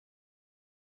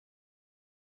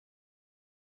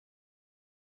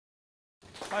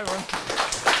Hi, everyone.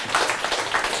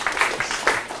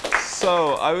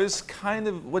 So I was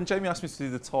when Jamie asked me to do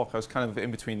the talk, I was kind of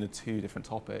in between the two different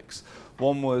topics.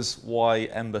 One was why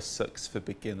Ember sucks for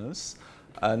beginners.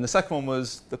 And the second one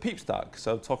was the PEEP stack,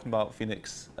 so talking about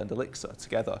Phoenix and Elixir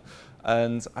together.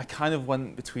 And I kind of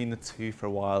went between the two for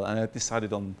a while, and I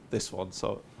decided on this one,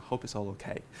 so I hope it's all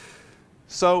okay.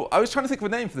 So I was trying to think of a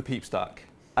name for the PEEP stack,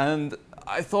 and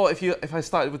I thought if I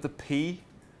started with the P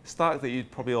stack, that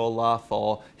you'd probably all laugh,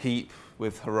 or heap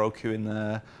with Heroku in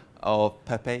there, or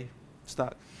Pepe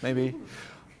stack, maybe.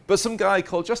 But some guy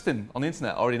called Justin on the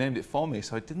internet already named it for me,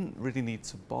 so I didn't really need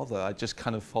to bother. I just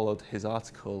kind of followed his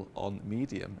article on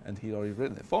Medium, and he'd already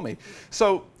written it for me.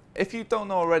 So if you don't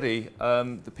know already,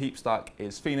 the PEEP stack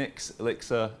is Phoenix,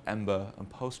 Elixir, Ember, and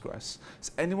Postgres. Is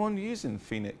anyone using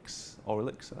Phoenix or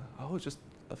Elixir? Oh,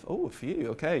 a few,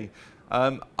 okay.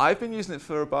 I've been using it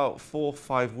for about 4 or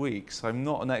 5 weeks, so I'm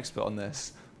not an expert on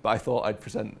this, but I thought I'd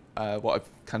present what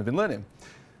I've kind of been learning.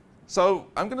 So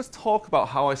I'm going to talk about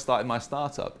how I started my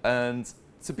startup. And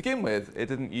to begin with, it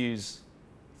didn't use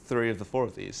 3 of the 4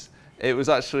 of these. It was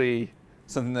actually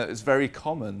something that is very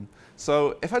common.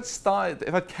 So if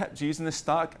I'd kept using this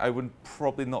stack, I would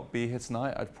probably not be here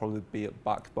tonight. I'd probably be at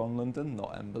Backbone London,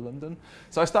 not Ember London.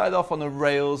 So I started off on a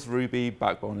Rails, Ruby,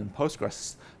 Backbone, and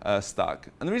Postgres stack.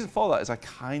 And the reason for that is I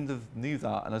kind of knew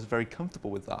that, and I was very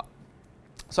comfortable with that.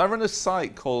 So I run a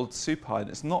site called SuPy, and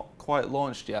it's not quite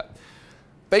launched yet.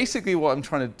 Basically, what I'm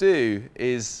trying to do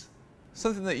is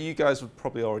something that you guys would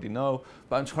probably already know,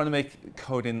 but I'm trying to make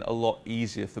coding a lot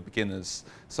easier for beginners.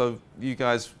 So you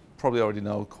guys probably already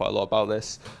know quite a lot about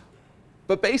this.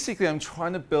 But basically, I'm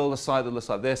trying to build a site that looks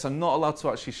like this. I'm not allowed to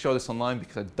actually show this online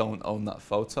because I don't own that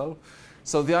photo.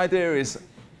 So the idea is,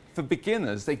 for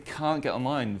beginners, they can't get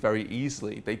online very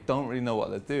easily. They don't really know what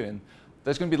they're doing.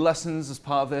 There's going to be lessons as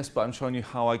part of this, but I'm showing you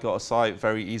how I got a site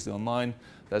very easily online.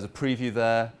 There's a preview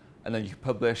there. And then you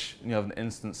publish, and you have an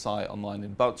instant site online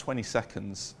in about 20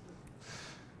 seconds.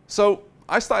 So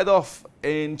I started off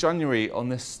in January on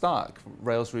this stack,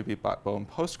 Rails, Ruby, Backbone,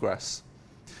 Postgres.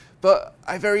 But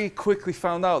I very quickly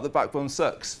found out that Backbone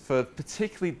sucks for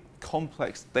particularly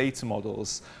complex data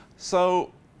models.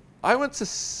 So I went to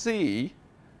see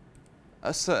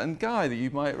a certain guy that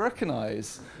you might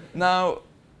recognize. Now,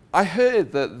 I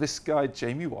heard that this guy,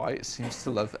 Jamie White, seems to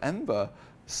love Ember.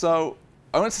 So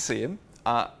I went to see him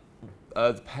at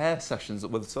the pair sessions that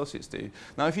With Associates do.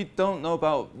 Now, if you don't know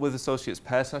about With Associates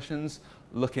pair sessions,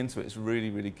 look into it. It's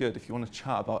really, really good. If you want to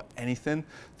chat about anything,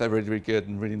 they're really, really good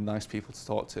and really nice people to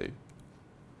talk to.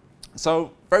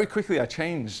 So very quickly, I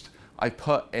changed. I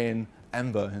put in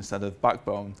Ember instead of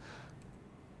Backbone.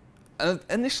 And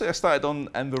initially, I started on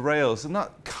Ember Rails, and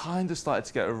that kind of started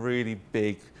to get a really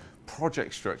big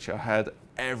project structure. I had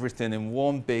everything in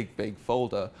one big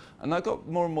folder, and that got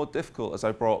more and more difficult as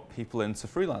I brought people in to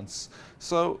freelance.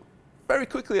 So very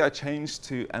quickly I changed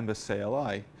to Ember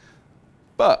CLI,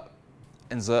 but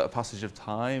insert a passage of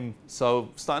time. So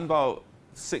starting about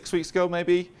 6 weeks ago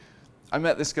maybe, I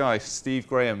met this guy, Steve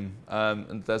Graham,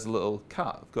 and there's a little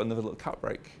cat. I've got another little cat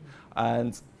break.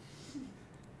 And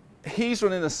he's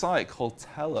running a site called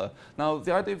Teller. Now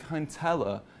the idea behind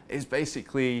Teller is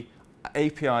basically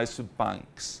APIs for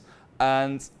banks.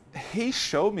 And he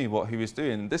showed me what he was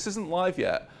doing. This isn't live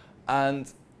yet.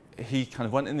 And he kind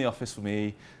of went in the office with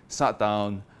me, sat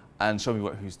down, and showed me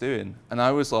what he was doing. And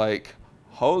I was like,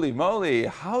 holy moly,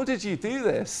 how did you do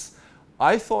this?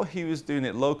 I thought he was doing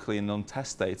it locally and on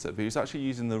test data, but he was actually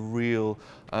using the real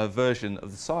version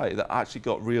of the site that actually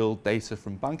got real data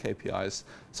from bank APIs.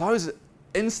 So I was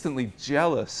instantly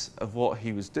jealous of what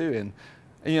he was doing.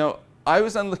 And, you know, I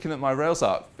was then looking at my Rails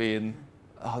app being,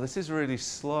 oh, this is really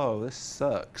slow, this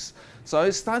sucks. So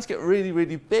it's starting to get really,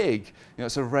 really big. You know,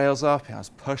 it's a Rails app, it has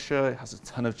Pusher, it has a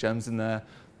ton of gems in there,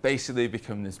 basically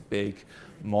becoming this big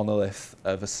monolith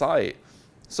of a site.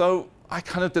 So I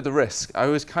kind of did the risk. I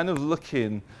was kind of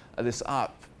looking at this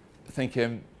app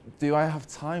thinking, do I have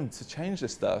time to change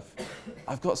this stuff?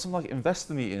 I've got some like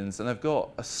investor meetings and I've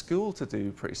got a school to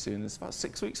do pretty soon. It's about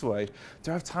 6 weeks away. Do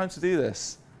I have time to do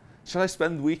this? Should I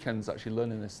spend weekends actually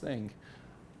learning this thing?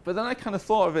 But then I kind of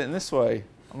thought of it in this way.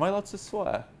 Am I allowed to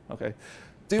swear? Okay.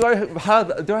 Do I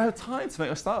have time to make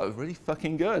my startup really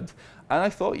fucking good? And I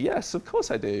thought, yes, of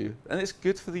course I do. And it's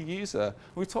good for the user.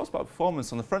 We talked about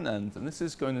performance on the front end, and this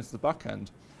is going into the back end.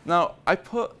 Now, I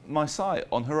put my site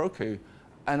on Heroku,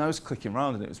 and I was clicking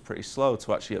around, and it was pretty slow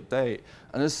to actually update.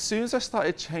 And as soon as I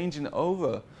started changing it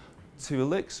over to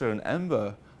Elixir and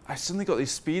Ember, I suddenly got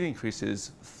these speed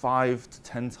increases 5 to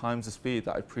 10 times the speed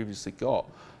that I previously got.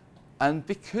 And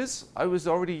because I was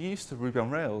already used to Ruby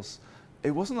on Rails, it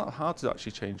wasn't that hard to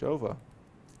actually change over.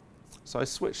 So I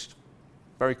switched.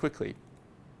 very quickly.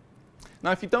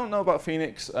 Now, if you don't know about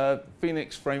Phoenix,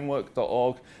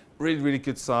 phoenixframework.org, really, really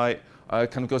good site.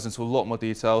 Kind of goes into a lot more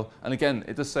detail. And again,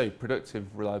 it does say productive,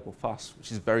 reliable, fast,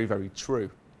 which is very, very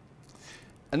true.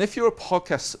 And if you're a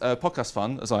podcast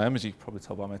fan, as I am, as you can probably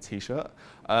tell by my T-shirt,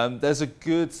 there's a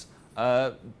good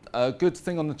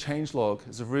thing on the changelog.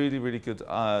 It's a really, really good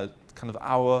kind of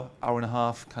hour and a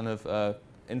half kind of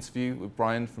interview with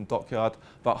Brian from Dockyard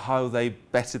about how they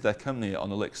betted their company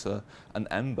on Elixir and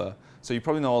Ember. So you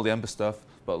probably know all the Ember stuff,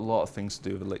 but a lot of things to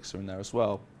do with Elixir in there as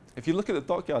well. If you look at the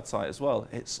Dockyard site as well,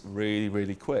 it's really,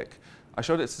 really quick. I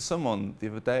showed it to someone the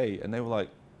other day, and they were like,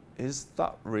 is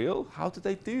that real? How did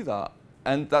they do that?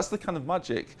 And that's the kind of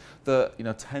magic that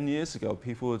 10 years ago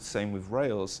people were saying with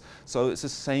Rails. So it's the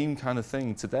same kind of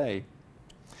thing today.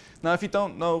 Now, if you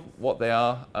don't know what they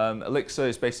are, Elixir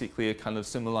is basically a kind of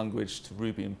similar language to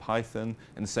Ruby and Python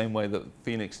in the same way that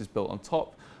Phoenix is built on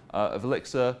top of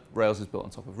Elixir, Rails is built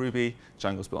on top of Ruby,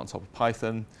 Django is built on top of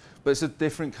Python, but it's a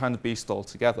different kind of beast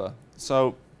altogether.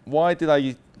 So why did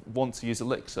I want to use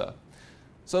Elixir?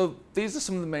 So these are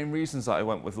some of the main reasons that I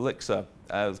went with Elixir.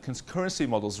 The concurrency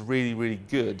model is really, really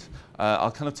good.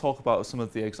 I'll kind of talk about some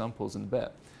of the examples in a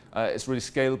bit. It's really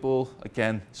scalable.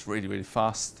 Again, it's really, really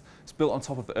fast. It's built on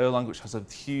top of Erlang, which has a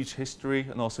huge history,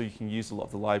 and also you can use a lot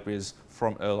of the libraries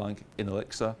from Erlang in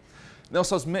Elixir. It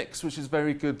also has Mix, which is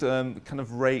very good kind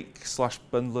of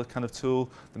rake/bundler kind of tool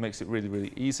that makes it really,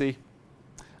 really easy.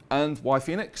 And why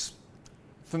Phoenix?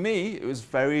 For me, it was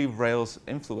very Rails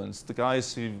influenced. The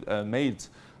guys who made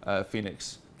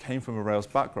Phoenix came from a Rails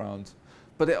background,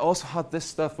 but it also had this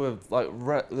stuff where like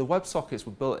the WebSockets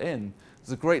were built in.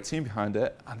 There's a great team behind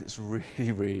it, and it's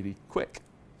really, really quick.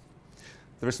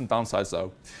 There is some downsides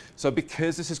though. So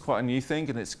because this is quite a new thing,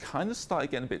 and it's kind of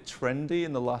started getting a bit trendy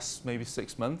in the last maybe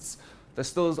 6 months, there's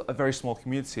still a very small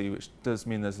community, which does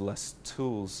mean there's less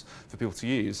tools for people to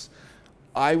use.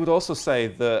 I would also say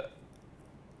that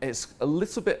it's a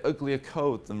little bit uglier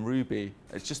code than Ruby.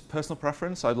 It's just personal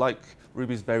preference. I like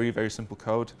Ruby's very, very simple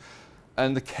code.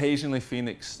 And occasionally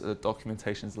Phoenix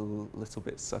documentation is a little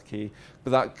bit sucky,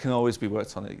 but that can always be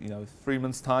worked on. 3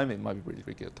 months' time, it might be really,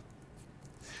 really good.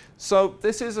 So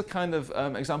this is a kind of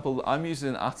example. I'm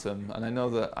using Atom, and I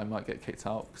know that I might get kicked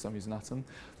out because I'm using Atom,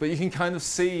 but you can kind of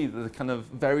see the kind of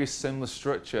very similar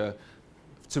structure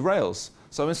to Rails.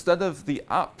 So instead of the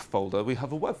app folder, we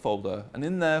have a web folder, and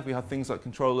in there we have things like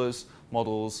controllers,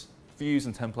 models, views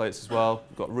and templates as well.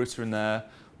 We've got a router in there.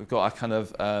 We've got our kind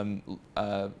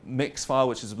of mix file,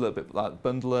 which is a little bit like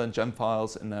bundler and gem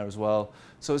files in there as well.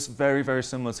 So it's very, very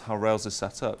similar to how Rails is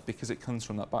set up because it comes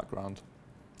from that background.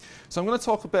 So I'm going to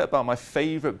talk a bit about my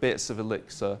favorite bits of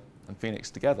Elixir and Phoenix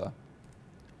together.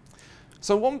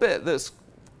 So one bit that's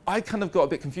I kind of got a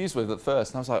bit confused with at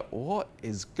first, and I was like, what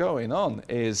is going on,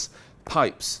 is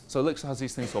pipes. So Elixir has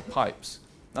these things called pipes.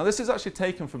 Now this is actually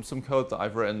taken from some code that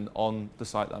I've written on the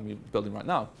site that I'm building right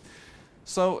now.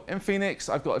 So in Phoenix,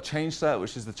 I've got a change set,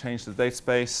 which is the change to the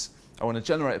database. I want to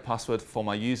generate a password for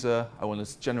my user. I want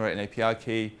to generate an API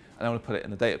key, and I want to put it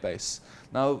in the database.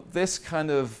 Now this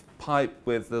kind of pipe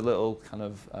with the little kind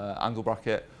of angle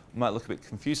bracket might look a bit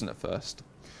confusing at first.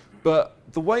 But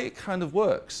the way it kind of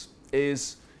works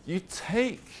is you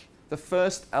take the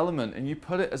first element and you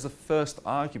put it as the first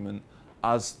argument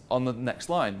as on the next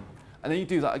line. And then you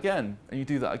do that again, and you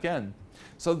do that again.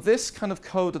 So this kind of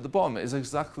code at the bottom is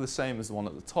exactly the same as the one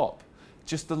at the top,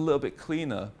 just a little bit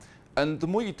cleaner. And the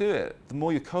more you do it, the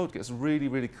more your code gets really,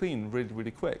 really clean, really,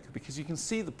 really quick, because you can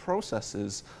see the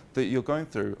processes that you're going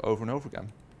through over and over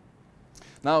again.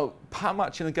 Now, pattern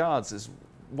matching the guards is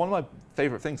one of my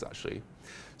favorite things, actually.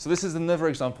 So this is another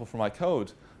example from my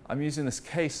code. I'm using this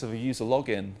case of a user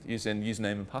login using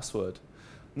username and password.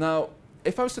 Now,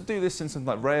 if I was to do this in something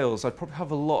like Rails, I'd probably have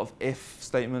a lot of if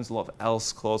statements, a lot of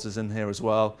else clauses in here as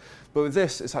well. But with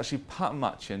this, it's actually pattern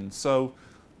matching. So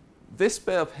this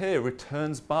bit up here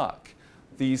returns back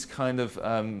these kind of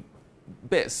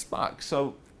bits back.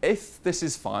 So if this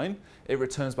is fine, it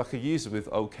returns back a user with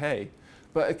OK.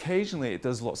 But occasionally, it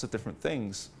does lots of different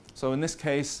things. So in this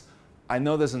case, I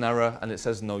know there's an error, and it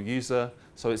says no user.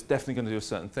 So it's definitely going to do a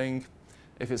certain thing.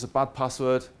 If it's a bad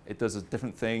password, it does a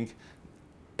different thing.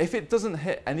 If it doesn't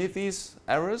hit any of these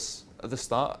errors at the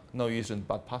start, no user and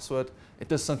bad password, it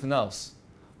does something else.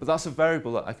 But that's a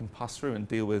variable that I can pass through and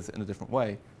deal with in a different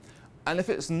way. And if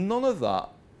it's none of that,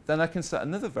 then I can set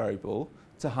another variable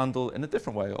to handle in a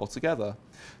different way altogether.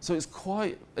 So it's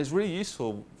really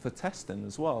useful for testing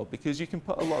as well, because you can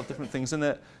put a lot of different things in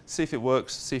it, see if it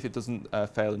works, see if it doesn't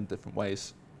fail in different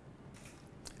ways.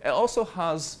 It also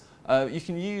has you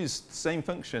can use the same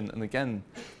function and again,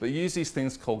 but use these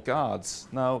things called guards.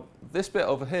 Now, this bit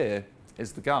over here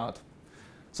is the guard.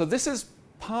 So this is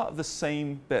part of the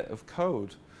same bit of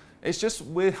code. It's just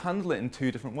we handle it in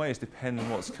two different ways depending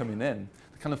on what's coming in,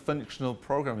 the kind of functional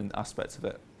programming aspect of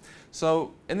it.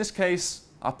 So in this case,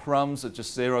 our params are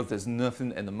just 0. There's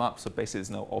nothing in the map, so basically there's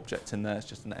no object in there. It's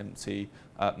just an empty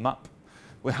map.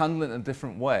 We're handling it in a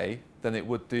different way than it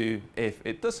would do if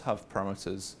it does have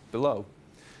parameters below.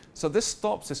 So this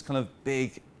stops this kind of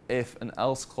big if and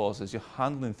else clauses. You're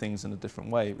handling things in a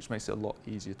different way, which makes it a lot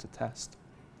easier to test.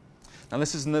 Now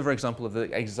this is another example of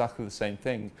exactly the same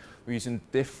thing. We're using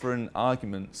different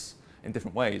arguments in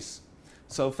different ways.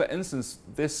 So for instance,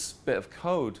 this bit of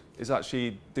code is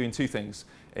actually doing two things.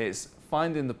 It's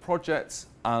finding the project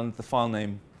and the file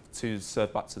name to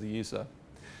serve back to the user.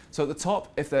 So at the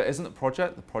top, if there isn't a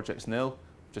project, the project's nil,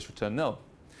 just return nil.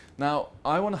 Now,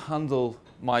 I want to handle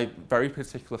my very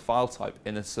particular file type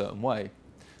in a certain way.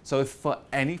 So if for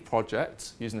any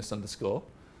project using this underscore,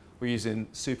 we're using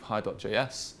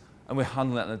superhigh.js, and we're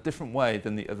handling it in a different way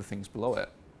than the other things below it.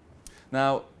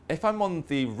 Now, if I'm on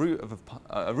the root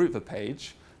of a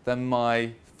page, then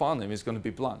my file name is going to be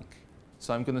blank.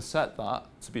 So I'm going to set that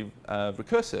to be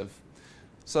recursive.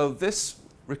 So this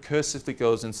recursively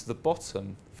goes into the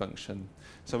bottom function.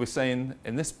 So we're saying,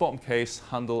 in this bottom case,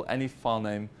 handle any file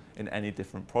name in any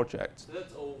different project. So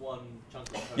that's all one chunk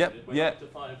of code. Yep,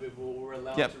 We're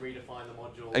allowed to redefine the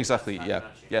module. Exactly, yeah.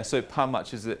 Yeah, so it pan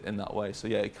matches it in that way. So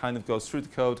yeah, it kind of goes through the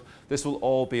code. This will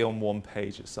all be on one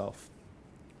page itself.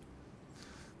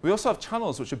 We also have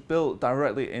channels which are built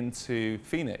directly into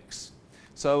Phoenix.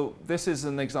 So this is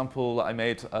an example that I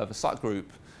made of a Slack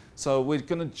group. So we're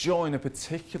going to join a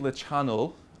particular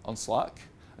channel on Slack,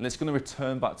 and it's going to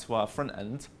return back to our front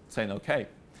end saying OK.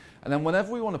 And then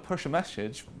whenever we want to push a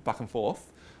message back and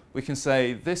forth, we can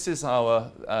say, this is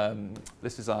our kind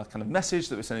of message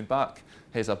that we're sending back.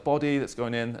 Here's our body that's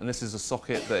going in, and this is a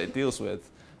socket that it deals with.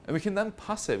 And we can then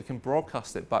pass it, we can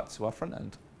broadcast it back to our front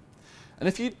end. And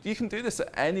if you can do this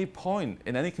at any point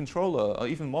in any controller, or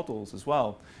even models as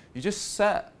well, you just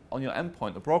set on your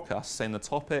endpoint a broadcast saying the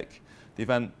topic, the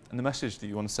event, and the message that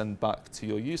you want to send back to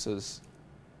your users.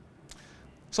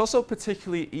 It's also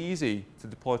particularly easy to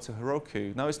deploy to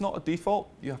Heroku. Now, it's not a default.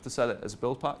 You have to set it as a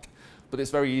build pack, but it's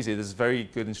very easy. There's very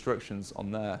good instructions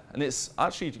on there. And it's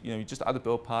actually, you just add a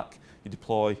build pack, you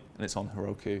deploy, and it's on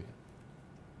Heroku.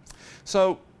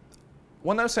 So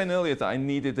when I was saying earlier that I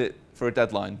needed it for a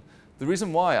deadline, the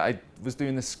reason why I was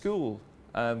doing this school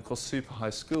called Super High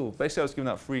School, basically I was giving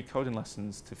out free coding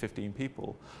lessons to 15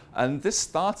 people. And this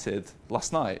started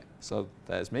last night. So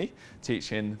there's me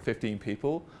teaching 15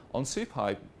 people on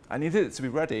SuperHigh. I needed it to be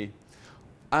ready.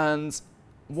 And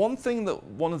one thing that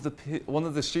one of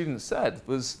the students said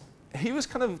was, he was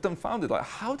kind of dumbfounded, like,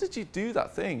 how did you do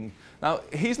that thing? Now,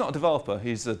 he's not a developer,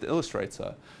 he's an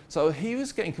illustrator. So he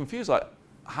was getting confused, like,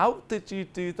 how did you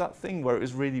do that thing where it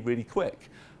was really, really quick?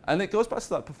 And it goes back to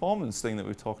that performance thing that we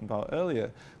were talking about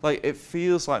earlier. Like, it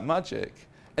feels like magic.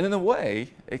 And in a way,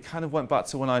 it kind of went back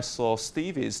to when I saw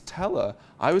Stevie's Teller.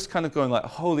 I was kind of going like,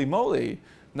 holy moly.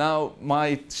 Now,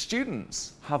 my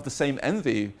students have the same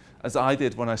envy as I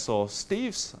did when I saw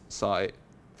Steve's site.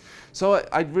 So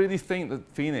I really think that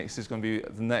Phoenix is going to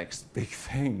be the next big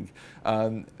thing.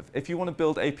 If you want to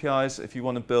build APIs, if you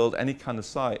want to build any kind of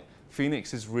site,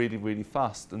 Phoenix is really, really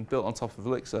fast. And built on top of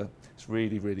Elixir, it's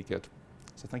really, really good.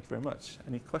 So thank you very much.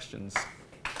 Any questions?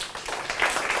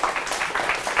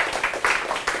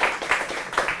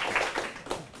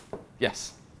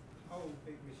 Yes? How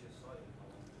big was your site and how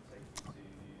long did it take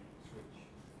to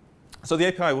switch? So the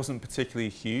API wasn't particularly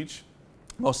huge.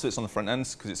 Most of it's on the front end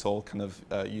because it's all kind of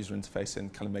user interface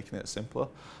and kind of making it simpler.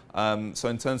 So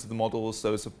in terms of the models,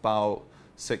 there was about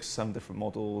 6 or 7 different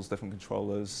models, different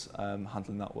controllers,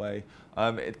 handling that way.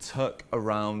 It took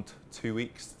around 2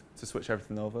 weeks to switch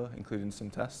everything over, including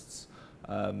some tests.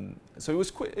 So it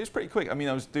was quick. It was pretty quick. I mean,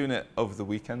 I was doing it over the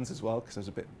weekends as well because I was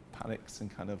a bit panicked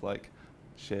and kind of like,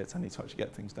 shit, I need to actually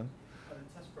get things done.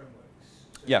 Test frameworks?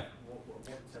 So Yeah. What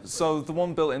test So the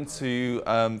one built into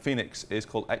Phoenix is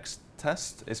called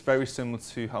Xtest. It's very similar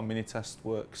to how Minitest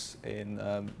works in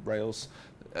Rails.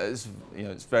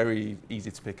 It's very easy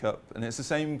to pick up, and it's the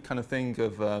same kind of thing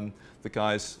of the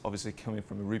guys obviously coming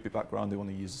from a Ruby background. They want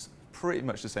to use pretty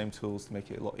much the same tools to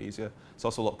make it a lot easier. It's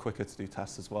also a lot quicker to do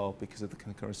tests as well because of the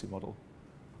concurrency model.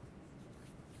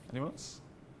 Anyone else?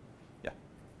 Yeah.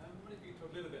 I wonder if you could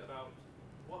talk a little bit about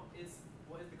what is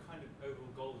the kind of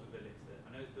overall goals of Elixir?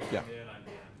 I know it's built on the airline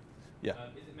VM. Yeah.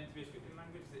 Is it meant to be a scripting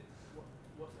language?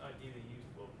 What's it ideally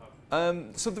used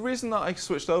for? So the reason that I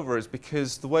switched over is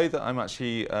because the way that I'm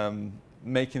actually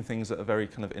making things that are very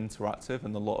kind of interactive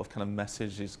and a lot of kind of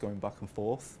messages going back and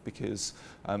forth, because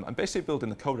I'm basically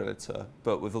building a code editor,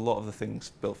 but with a lot of the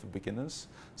things built for beginners.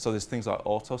 So there's things like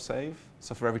autosave.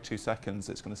 So for every 2 seconds,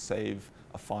 it's going to save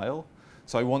a file.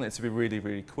 So I want it to be really,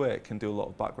 really quick and do a lot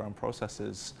of background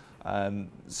processes.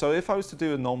 So if I was to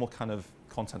do a normal kind of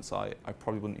content site, I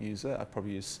probably wouldn't use it. I'd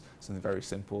probably use something very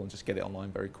simple and just get it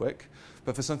online very quick.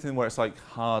 But for something where it's like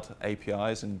hard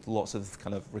APIs and lots of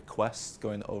kind of requests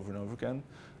going over and over again,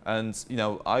 and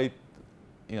I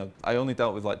only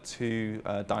dealt with like 2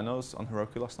 dynos on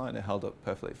Heroku last night, and it held up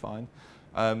perfectly fine.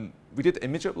 We did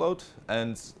image upload,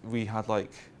 and we had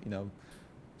like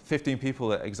 15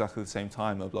 people at exactly the same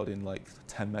time uploading like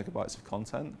 10 megabytes of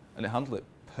content, and it handled it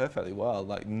perfectly well,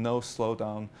 like no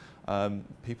slowdown.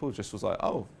 People just was like,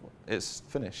 oh, it's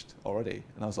finished already.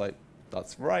 And I was like,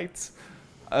 that's right.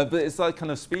 But it's that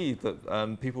kind of speed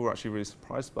that people were actually really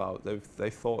surprised about. They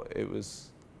thought it was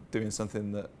doing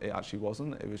something that it actually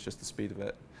wasn't. It was just the speed of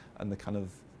it and the kind of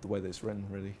the way that it's written,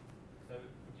 really. So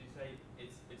would you say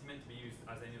it's meant to be used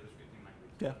as any other scripting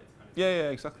language? Yeah. It's kind of Yeah,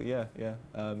 exactly, yeah.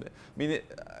 I mean,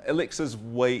 Elixir's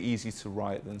way easier to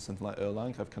write than something like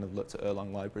Erlang. I've kind of looked at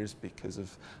Erlang libraries because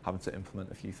of having to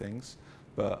implement a few things.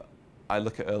 But I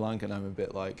look at Erlang and I'm a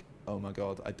bit like, oh my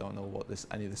God, I don't know what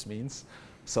any of this means.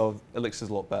 So Elixir's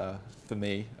a lot better for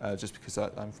me, just because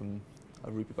I'm from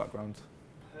a Ruby background.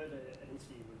 I heard an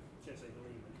interview with Jose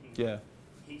Lee, and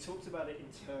he talked about it in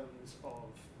terms of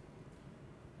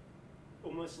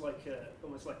almost like a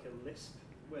Lisp,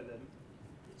 where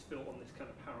it's built on this kind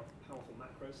of powerful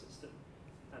macro system,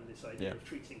 and this idea of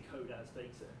treating code as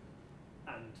data,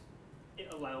 and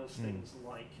it allows things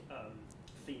like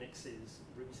Phoenix's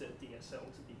router DSL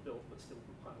to be built but still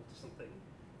compiled to something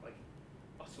like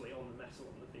utterly on the metal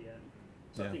on the VM.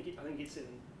 So I think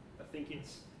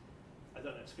it's I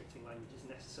don't know if scripting language is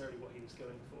necessarily what he was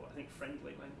going for. I think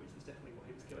friendly language was definitely what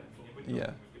he was going for. Yeah.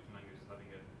 Scripting language is having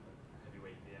a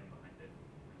heavyweight VM behind it.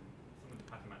 Some of the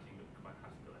pattern matching looks quite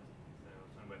Haskell, so I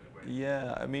was trying to work out where.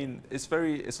 Yeah, I mean, it's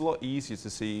a lot easier to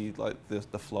see like the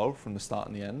flow from the start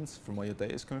and the end from where your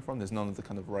data is coming from. There's none of the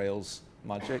kind of Rails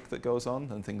magic that goes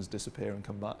on and things disappear and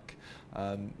come back.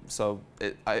 So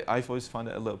I've always found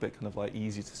it a little bit kind of like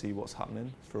easy to see what's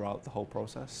happening throughout the whole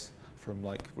process, from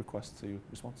like request to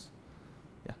response.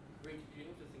 Yeah. Rick, did you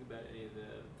have to think about any of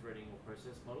the threading or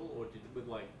process model, or with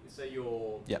like, say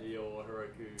your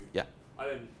Heroku? Yeah. I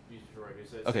don't use Heroku,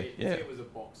 so Okay, say it was a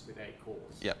box with 8 cores.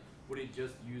 Yeah. Would it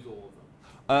just use all of them?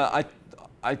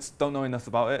 I don't know enough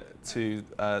about it to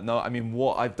know. I mean,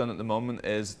 what I've done at the moment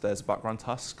is there's a background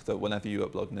task that whenever you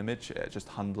upload an image, it just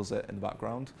handles it in the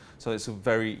background. So it's a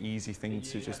very easy thing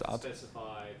to just add.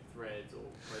 Specify threads or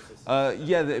processes?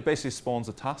 Yeah, it basically spawns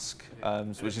a task,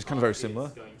 which is kind of very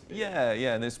similar. Yeah,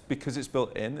 and it's because it's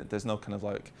built in. There's no kind of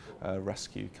like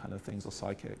rescue kind of things or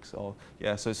sidekicks. Or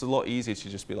so it's a lot easier to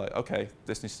just be like, okay,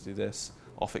 this needs to do this.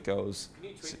 Off it goes. Can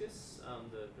you tweak this,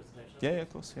 the presentation? Yeah, of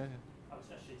course, yeah. I was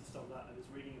actually just on that. I was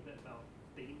reading a bit about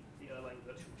the Erlang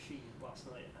virtual machine last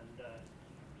night, and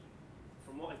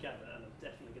from what I gather, and I'm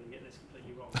definitely going to get this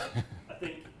completely wrong, I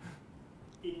think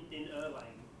in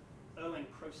Erlang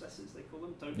processes, they call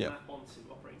them, don't map onto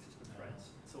operating system threads.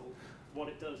 So what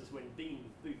it does is when Beam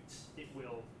boots, it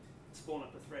will spawn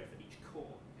up a thread for each core,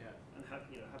 and have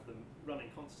them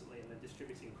running constantly, and then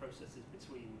distributing processes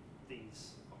between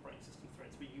these operating system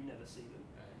threads, but you never see them.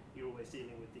 You're always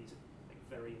dealing with these like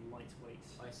very lightweight.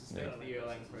 I suspect the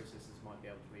Erlang processes might be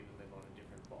able to even live on a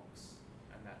different box,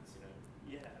 and that's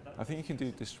I think you can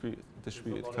do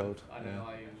distributed code. I know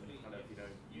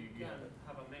you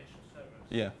have a mesh of servers.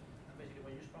 Yeah. And basically,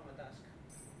 when you spawn a task,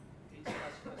 each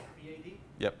task has a PID.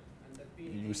 Yep. And that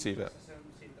PID You receive it. is a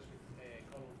certain syntax with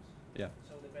columns. Yeah.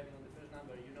 So depending on the first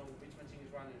number, you know which machine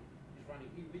is running,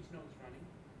 which node is running.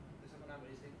 The second number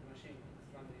is the machine.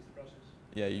 The third number is the process.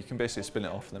 Yeah, you can basically spin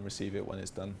it off and then receive it when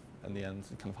it's done in the end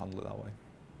and kind of handle it that way.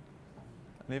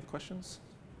 Any other questions?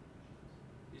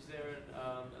 Is there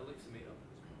an Elixir meetup?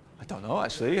 I don't know,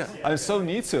 actually. I'm so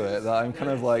new to it that I'm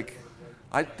kind of like,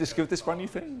 I discovered this brand new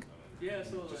thing. Yeah,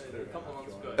 so a couple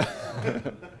months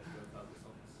ago.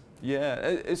 Yeah,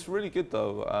 it's really good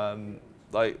though.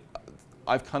 Like,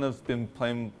 I've kind of been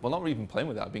playing, well, not even playing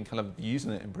with it, I've been kind of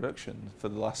using it in production for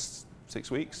the last 6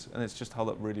 weeks, and it's just held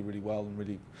up really, really well and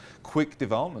really quick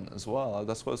development as well.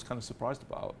 That's what I was kind of surprised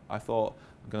about. I thought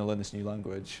I'm going to learn this new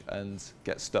language and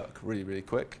get stuck really, really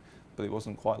quick, but it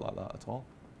wasn't quite like that at all.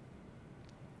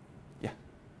 Yeah.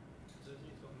 So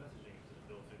it's got messaging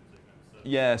sort of built into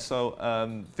Yeah,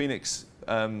 so Phoenix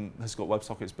has got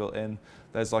WebSockets built in.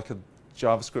 There's like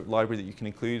JavaScript library that you can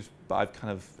include, but I've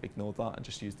kind of ignored that and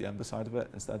just used the Ember side of it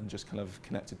instead and just kind of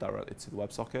connected directly to the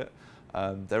WebSocket.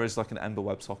 There is like an Ember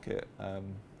WebSocket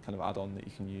kind of add-on that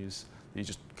you can use. You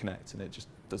just connect and it just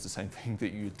does the same thing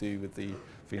that you would do with the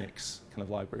Phoenix kind of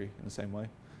library in the same way.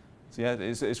 So yeah,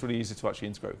 it's really easy to actually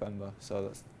integrate with Ember, so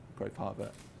that's a great part of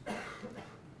it.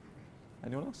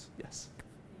 Anyone else? Yes.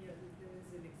 Yeah, there is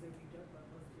Elixir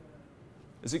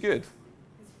meetup. Is it good?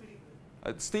 It's pretty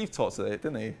good. Steve taught today,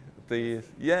 didn't he?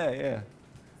 Yeah.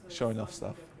 So Showing it's off on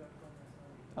stuff. meetup.com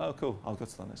as well. Oh, cool. I'll go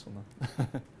to the next one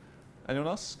then. Anyone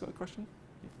else got a question?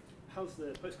 How's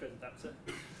the Postgres adapter?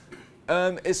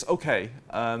 It's okay.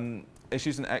 It's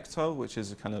using Ecto, which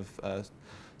is a kind of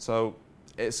so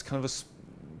it's kind of a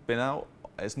spin out.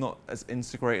 It's not as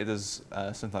integrated as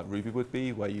something like Ruby would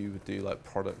be, where you would do like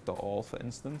product.all, for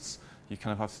instance. You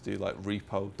kind of have to do like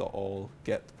repo.all,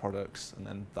 get the products, and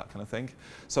then that kind of thing.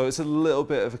 So it's a little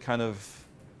bit of a kind of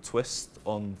twist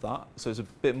on that. So it's a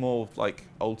bit more like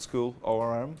old school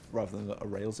ORM rather than a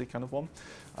Railsy kind of one.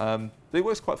 But it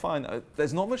works quite fine.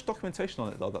 There's not much documentation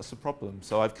on it though, that's the problem.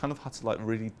 So I've kind of had to like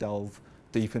really delve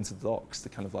deep into the docs to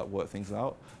kind of like work things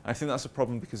out. And I think that's a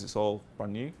problem because it's all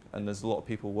brand new and there's a lot of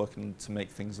people working to make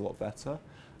things a lot better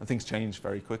and things change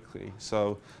very quickly.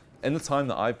 So in the time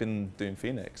that I've been doing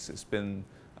Phoenix, it's been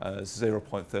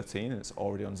 0.13 and it's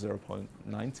already on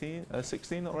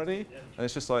 0.16 already. Yeah. And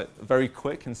it's just like very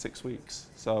quick in 6 weeks.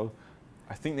 So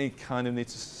I think they kind of need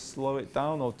to slow it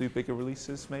down or do bigger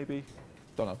releases maybe.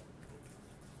 Don't know.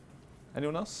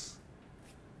 Anyone else?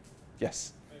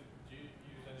 Yes. Do you use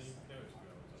any NoSQL at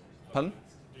all? Pardon?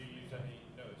 Do you use any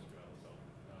NoSQL at all?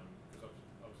 Because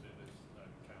obviously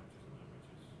there's count, isn't there,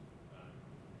 which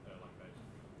is Erlang based.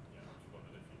 Yeah, I just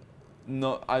wondered if you.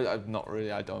 No, I've not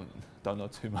really. I don't know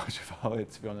too much about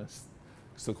it, to be honest.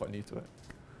 Still quite new to it.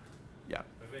 Yeah.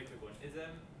 A very quick one. Is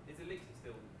Elixir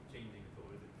still changing at all?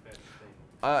 Is it fairly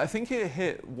stable? I think it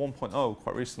hit 1.0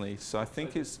 quite recently, so I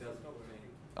think it's.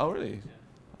 Oh really? Yeah.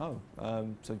 Oh,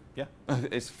 so yeah,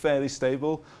 it's fairly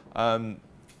stable.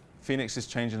 Phoenix is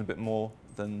changing a bit more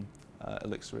than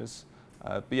Elixir is,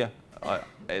 but yeah,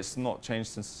 it's not changed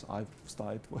since I've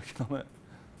started working on it.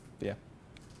 But yeah.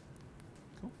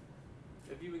 Cool.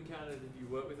 Have you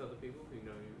worked with other people who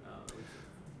know Elixir?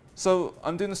 So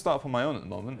I'm doing a startup on my own at the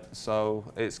moment, so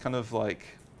it's kind of like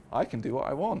I can do what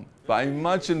I want. But I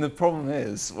imagine the problem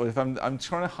is, well, if I'm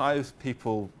trying to hire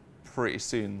people pretty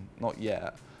soon, not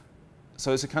yet.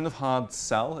 So it's a kind of hard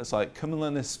sell. It's like, come and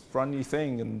learn this brand new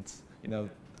thing, and you know,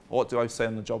 what do I say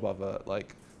on the job advert?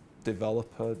 Like,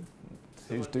 developer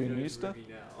who's doing new stuff.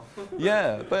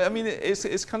 Yeah, but I mean,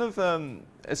 it's kind of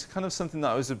something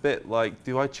that I was a bit like,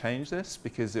 do I change this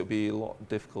because it'll be a lot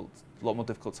more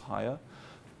difficult to hire.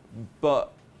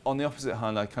 But on the opposite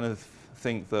hand, I kind of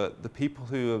think that the people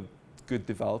who are good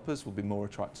developers will be more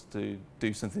attracted to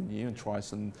do something new and try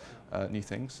some new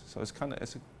things. So it's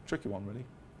a tricky one, really.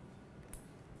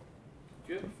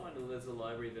 Do you ever find that there's a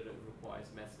library that it requires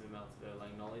massive amounts of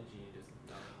Erlang knowledge and you just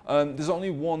There's only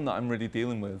one that I'm really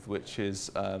dealing with, which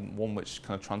is one which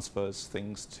kind of transfers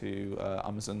things to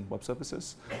Amazon Web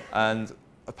Services. And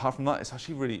apart from that, it's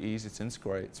actually really easy to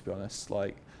integrate, to be honest.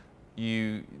 Like,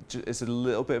 it's a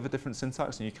little bit of a different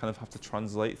syntax, and you kind of have to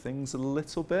translate things a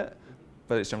little bit,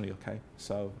 but it's generally okay.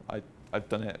 So I've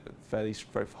done it fairly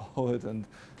straightforward, and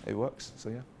it works. So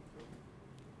yeah.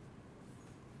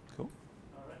 Cool.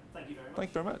 All right. Thank you very much. Thank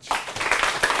you very much.